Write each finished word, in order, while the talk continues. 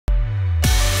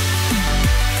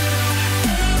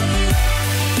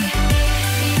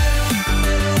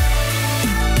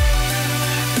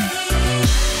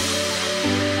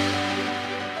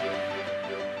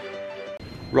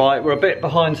Right, we're a bit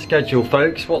behind schedule,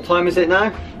 folks. What time is it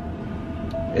now?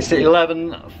 It's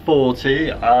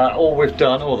 11:40. All we've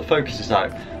done, oh, the focus is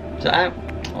out. Is it out?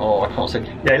 Oh, I can't see.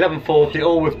 Yeah, 11:40.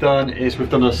 All we've done is we've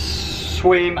done a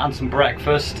swim and some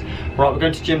breakfast. Right, we're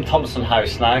going to Jim Thompson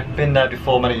House now. Been there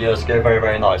before many years ago. Very,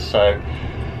 very nice. So,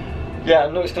 yeah,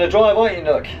 Nook's going to drive, aren't you,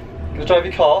 Nook? Going to drive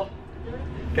your car?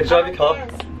 Going to drive your car? Yes.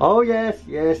 Oh, yes,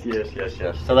 yes, yes, yes,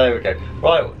 yes. So there we go.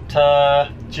 Right,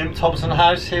 Jim Thompson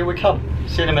House, here we come.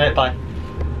 See you in a minute, bye.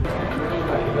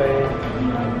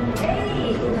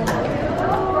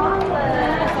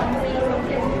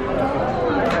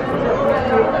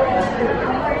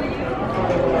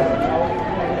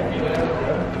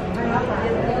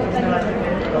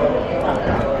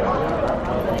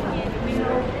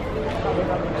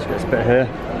 Just get a bit here.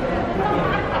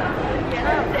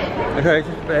 Okay,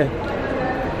 just a bit here.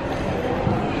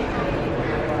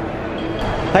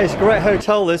 Hey, it's a great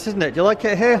hotel this, isn't it? Do you like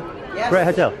it here? Yes. Great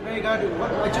hotel. Very good.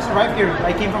 I just arrived here.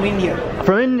 I came from India.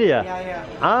 From India? Yeah, yeah.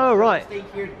 Oh, right. I stayed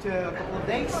here a couple of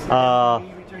days. Ah.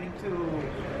 Returning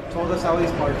to the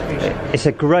southeast part of Asia. It's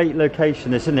a great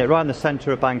location, isn't it? Right in the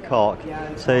centre of Bangkok.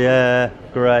 Yeah. So yeah,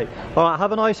 great. All right,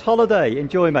 have a nice holiday.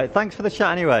 Enjoy, mate. Thanks for the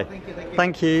chat anyway. Thank you.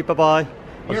 Thank you. Bye-bye.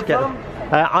 You're from?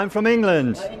 I'm from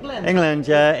England. England? England,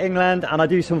 yeah, England, and I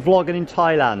do some vlogging in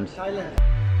Thailand. Thailand.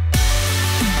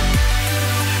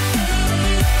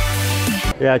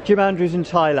 Yeah, Jim Andrews in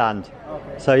Thailand.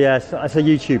 Okay. So yeah, it's a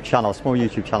YouTube channel, small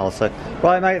YouTube channel. So,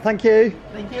 right, mate, thank you.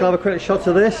 Thank you. Can I have a quick shot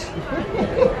of this?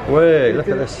 Wait, look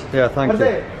at this. Yeah, thank you.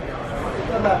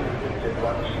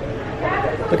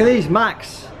 Look at these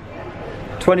Macs.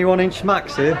 21-inch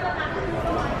Macs here.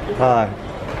 Hi.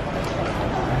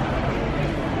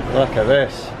 Look at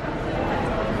this.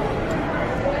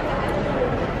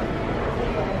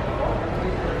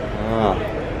 Ah,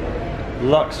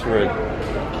 luxury.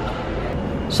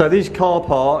 So these car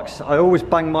parks, I always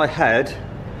bang my head.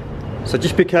 So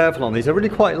just be careful on these. They're really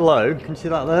quite low. Can you see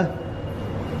that there?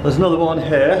 There's another one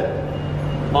here.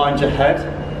 Mind your head.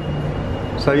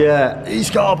 So yeah, these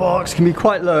car parks can be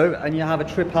quite low and you have a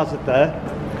trip hazard there.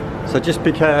 So just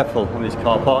be careful on these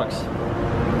car parks.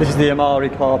 This is the Amari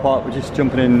car park. We're just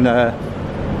jumping in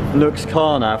Nook's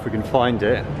car now if we can find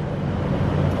it.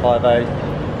 5A.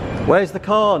 Where's the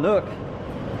car, Nook?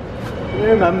 Do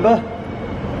you remember?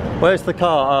 Where's the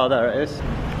car? Oh, there it is.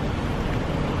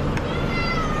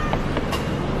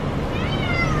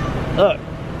 Look,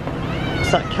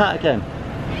 it's that cat again.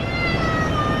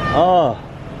 Oh.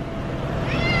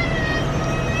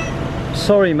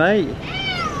 Sorry, mate.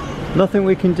 Nothing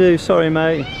we can do, sorry,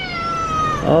 mate.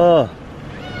 Oh.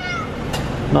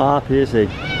 Not happy, is he?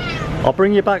 I'll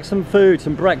bring you back some food,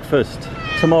 some breakfast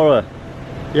tomorrow.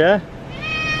 Yeah?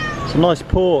 Some nice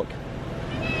pork.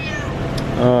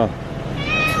 Oh.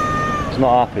 He's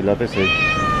not happy, love, is he?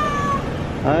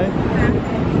 Hey?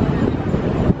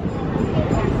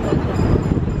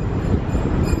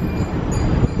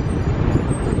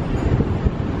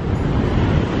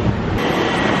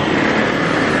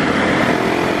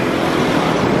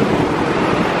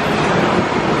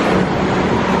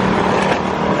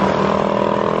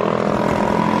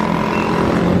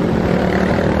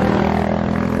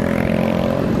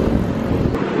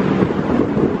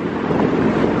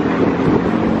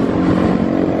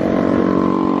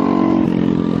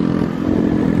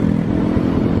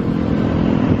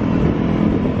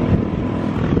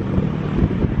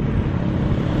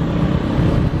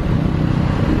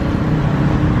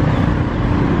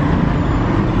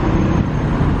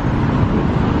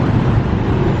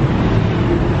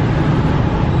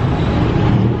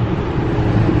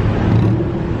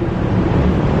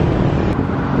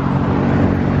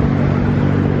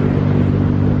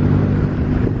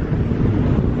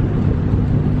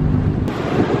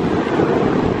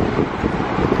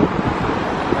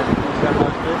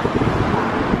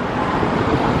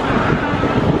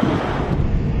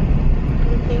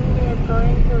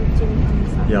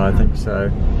 Yeah, I think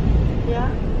so. Yeah?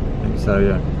 I think so,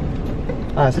 yeah.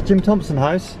 Ah, it's a Jim Thompson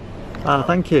House. Ah,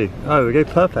 thank you. Oh, we go,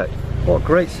 perfect. What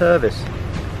great service.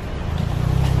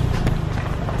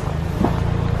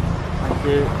 Thank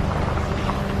you.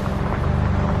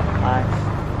 Thanks.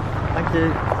 Thank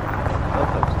you.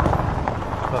 Perfect.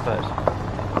 Perfect.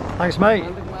 Thanks, mate.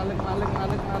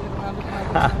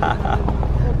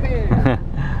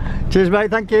 Cheers, mate.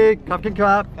 Thank you. Captain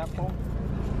Crab.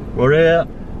 We're here.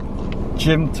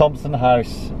 Jim Thompson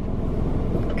House.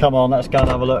 Come on, let's go and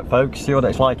have a look, folks. See what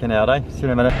it's like in here, eh? See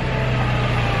you in a minute.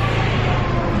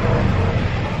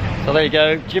 So there you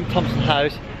go, Jim Thompson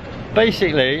House.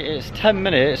 Basically, it's 10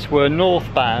 minutes. We're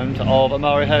northbound of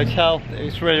Amari Hotel.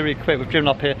 It's really, really quick. We've driven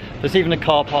up here. There's even a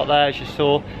car park there, as you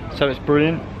saw, so it's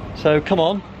brilliant. So come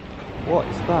on. What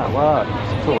is that? Wow.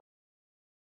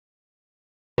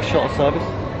 Shuttle service.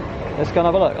 Let's go and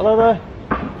have a look. Hello there.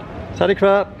 Sadie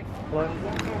crap. Hello.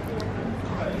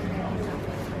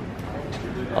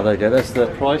 Oh, there you go. There's the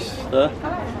price there.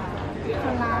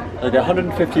 There you go.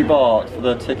 150 baht for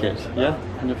the ticket. Yeah,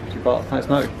 150 baht. Thanks,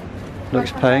 no.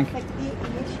 Looks paying.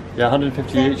 Yeah,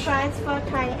 150 Same each. price for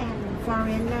Thai and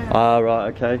foreigner. Ah,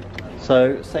 right, okay.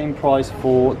 So, same price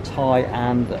for Thai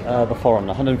and the foreigner,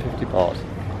 150 baht.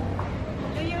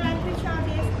 Do you like to show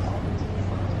this?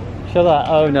 Show that?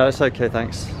 Oh, no, it's okay,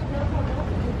 thanks.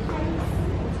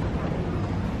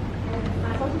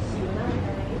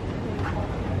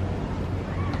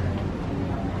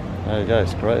 There you go,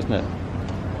 it's great, isn't it?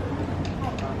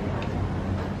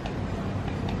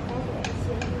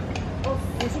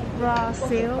 This is raw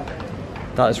silk.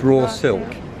 That is raw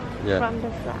silk. Yeah. From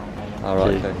the flower. All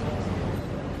right, okay.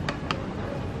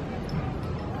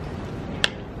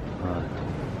 Right.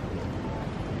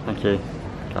 Thank you.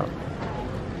 Oh.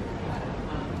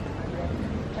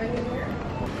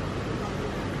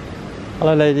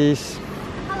 Hello, ladies.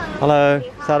 Hello.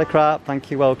 Hello. Sada crap. Thank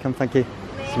you. Welcome. Thank you.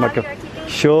 May I It's my have go- your ticket?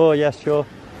 Sure. Yes. Sure.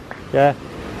 Yeah.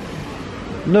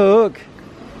 Look,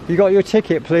 you got your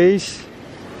ticket, please.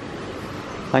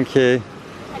 Thank you. ส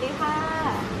วัสดีค่ะ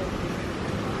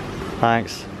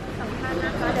Thanks. สำคัญน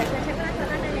ะคะเดี๋ยวเชิญเช็คหน้าเชิญ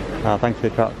ด้านในเลยค่ะ Thank you,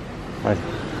 crap. Right.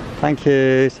 Thank you,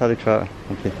 Sada crap.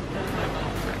 Thank you.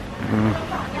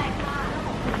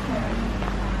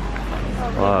 We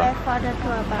wait for the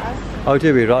tour bus. Oh, do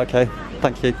we? Right, okay.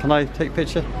 Thank you. Can I take a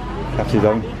picture? Catch you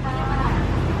down.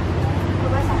 ทัว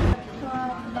ร์บัส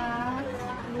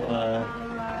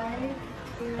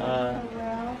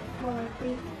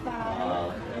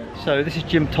So this is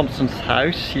Jim Thompson's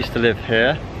house. He used to live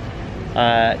here.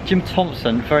 Jim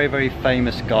Thompson, very, very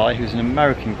famous guy, who's an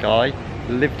American guy,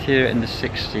 lived here in the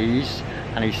 60s,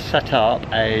 and he set up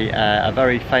a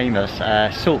very famous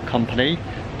silk company,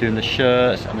 doing the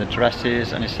shirts and the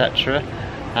dresses and etc.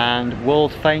 And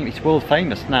it's world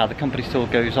famous now. The company still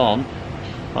goes on,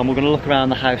 and we're going to look around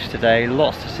the house today.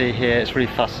 Lots to see here. It's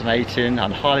really fascinating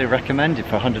and highly recommended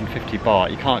for 150 baht.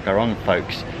 You can't go wrong,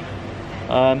 folks.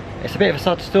 It's a bit of a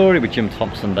sad story with Jim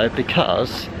Thompson though,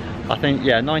 because I think,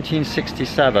 yeah,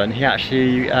 1967 he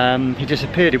actually he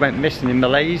disappeared. He went missing in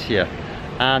Malaysia,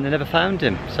 and they never found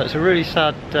him. So it's a really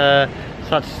sad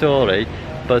sad story.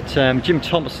 But Jim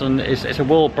Thompson is a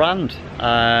world brand.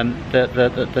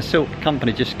 The silk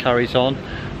company just carries on,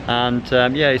 and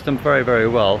yeah, he's done very, very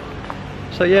well.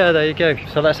 So yeah, there you go.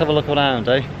 So let's have a look around,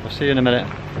 eh? We'll see you in a minute.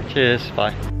 Cheers,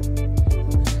 bye.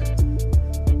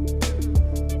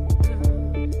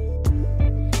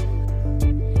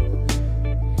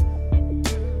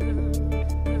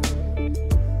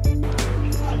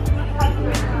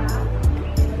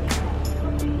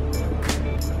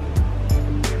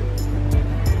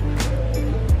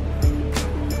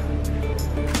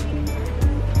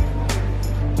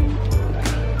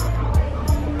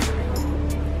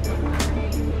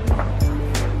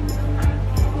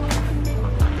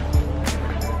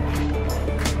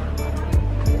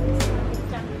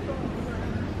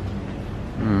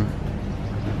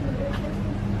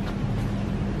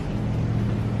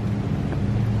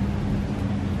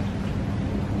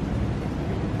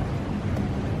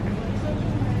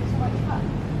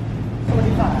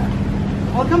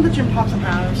 Welcome to Jim Thompson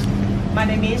House. My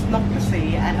name is Inukshuk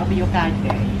and I'll be your guide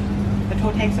today. The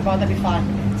tour takes about 35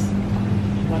 minutes.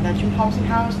 Well, the Jim Thompson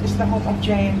House is the home of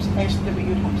James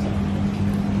H.W. Thompson.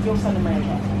 He was an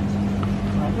American.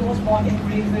 He was born in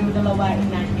Greenville, Delaware in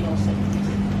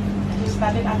 1906. He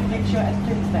studied architecture at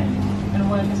Princeton and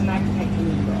worked as an architect in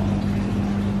New York.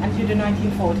 Until the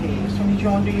 1940s, when he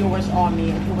joined the US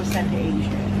Army and he was sent to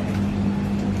Asia.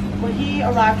 When he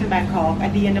arrived in Bangkok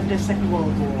at the end of the Second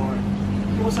World War,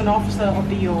 he was an officer of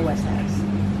the USS.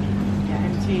 Yeah,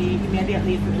 and he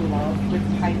immediately fell in love with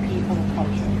Thai people and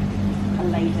culture,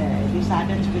 and later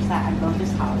decided to reside and build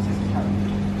this house as a home.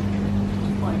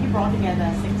 Well, he brought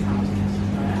together 6 houses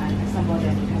and assembled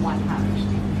them into one house.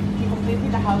 He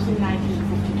completed the house in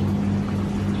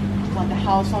 1952. Well, the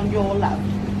house on your left,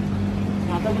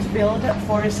 now that was built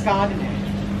for his gardener.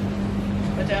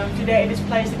 But today it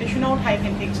displays additional Thai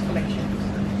paintings collections.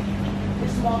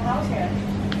 This small house here,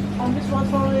 this one's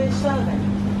for the servant.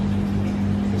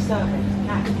 The servant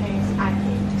that contains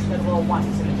antiques that were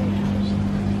once in the big house.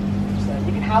 So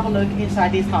you can have a look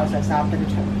inside these houses after the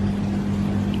tour.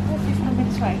 This one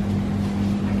this way.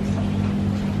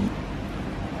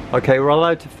 Okay, we're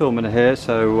allowed to film in here,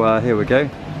 so here we go.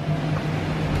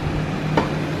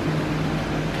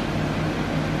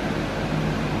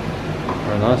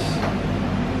 nice.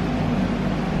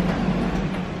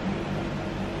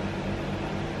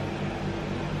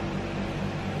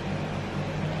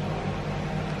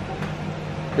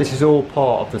 This is all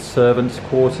part of the servants'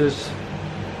 quarters.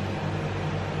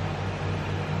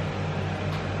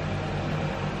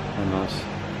 Oh, nice.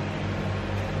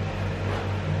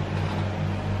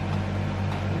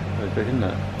 Very big, isn't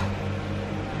it?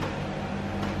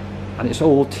 And it's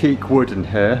all teak wood in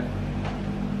here.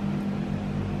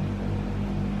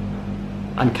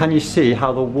 And can you see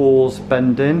how the walls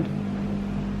bend in?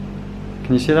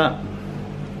 Can you see that?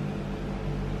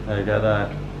 There you go there.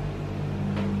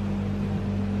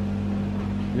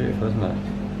 Beautiful, isn't it?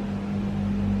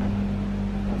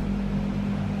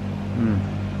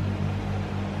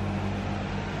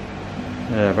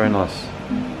 Yeah, very nice.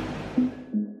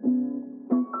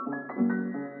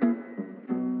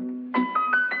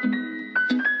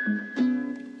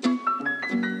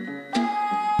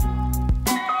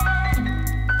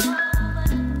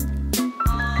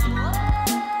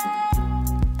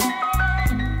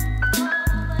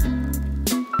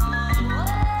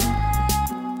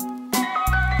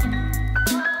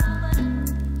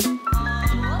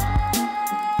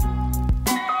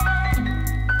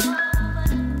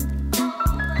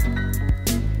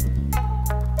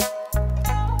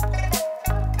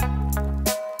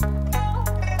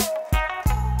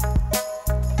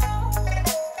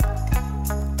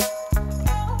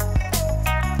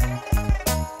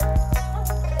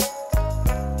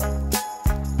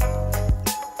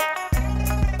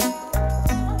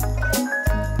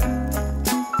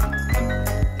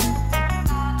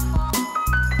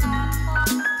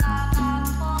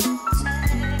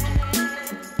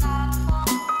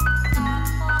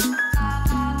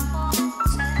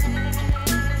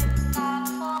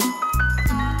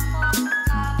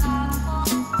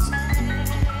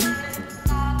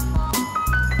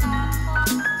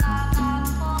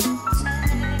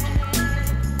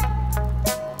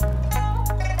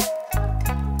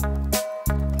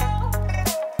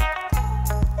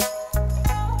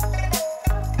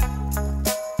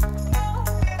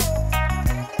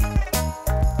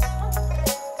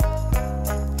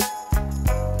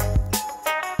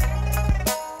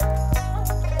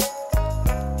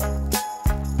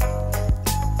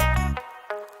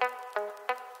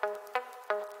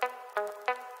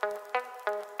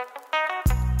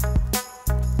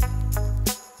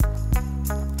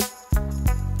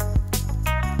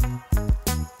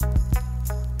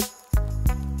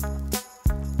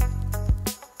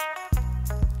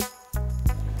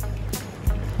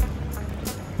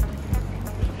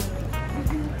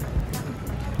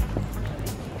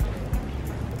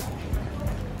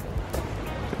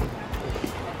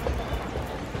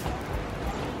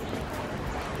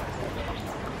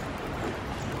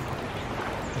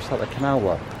 Like the canal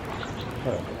work.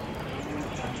 Oh.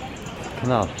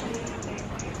 Canal.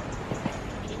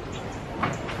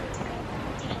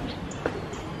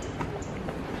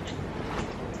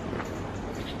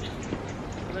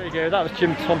 There you go, that was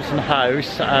Jim Thompson House.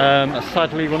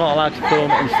 Sadly we're not allowed to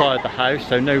film inside the house,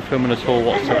 so no filming at all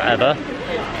whatsoever.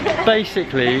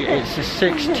 Basically it's the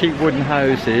 6 teak wooden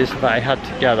houses that he had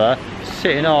together,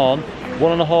 sitting on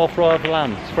 1.5 row of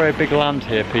land. It's very big land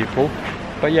here, people.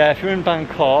 But yeah, if you're in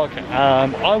Bangkok,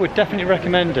 I would definitely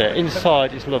recommend it.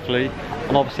 Inside it's lovely,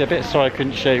 and obviously a bit sorry I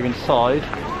couldn't show you inside,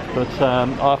 but I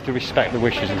have to respect the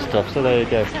wishes and stuff, so there you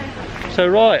go. So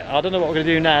right, I don't know what we're going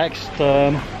to do next.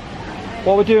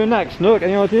 What we're doing next, Nook,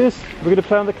 any ideas? We're going to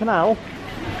play on the canal?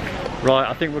 Right,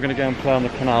 I think we're going to go and play on the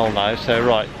canal now, so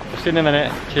right, see you in a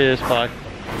minute. Cheers, bye.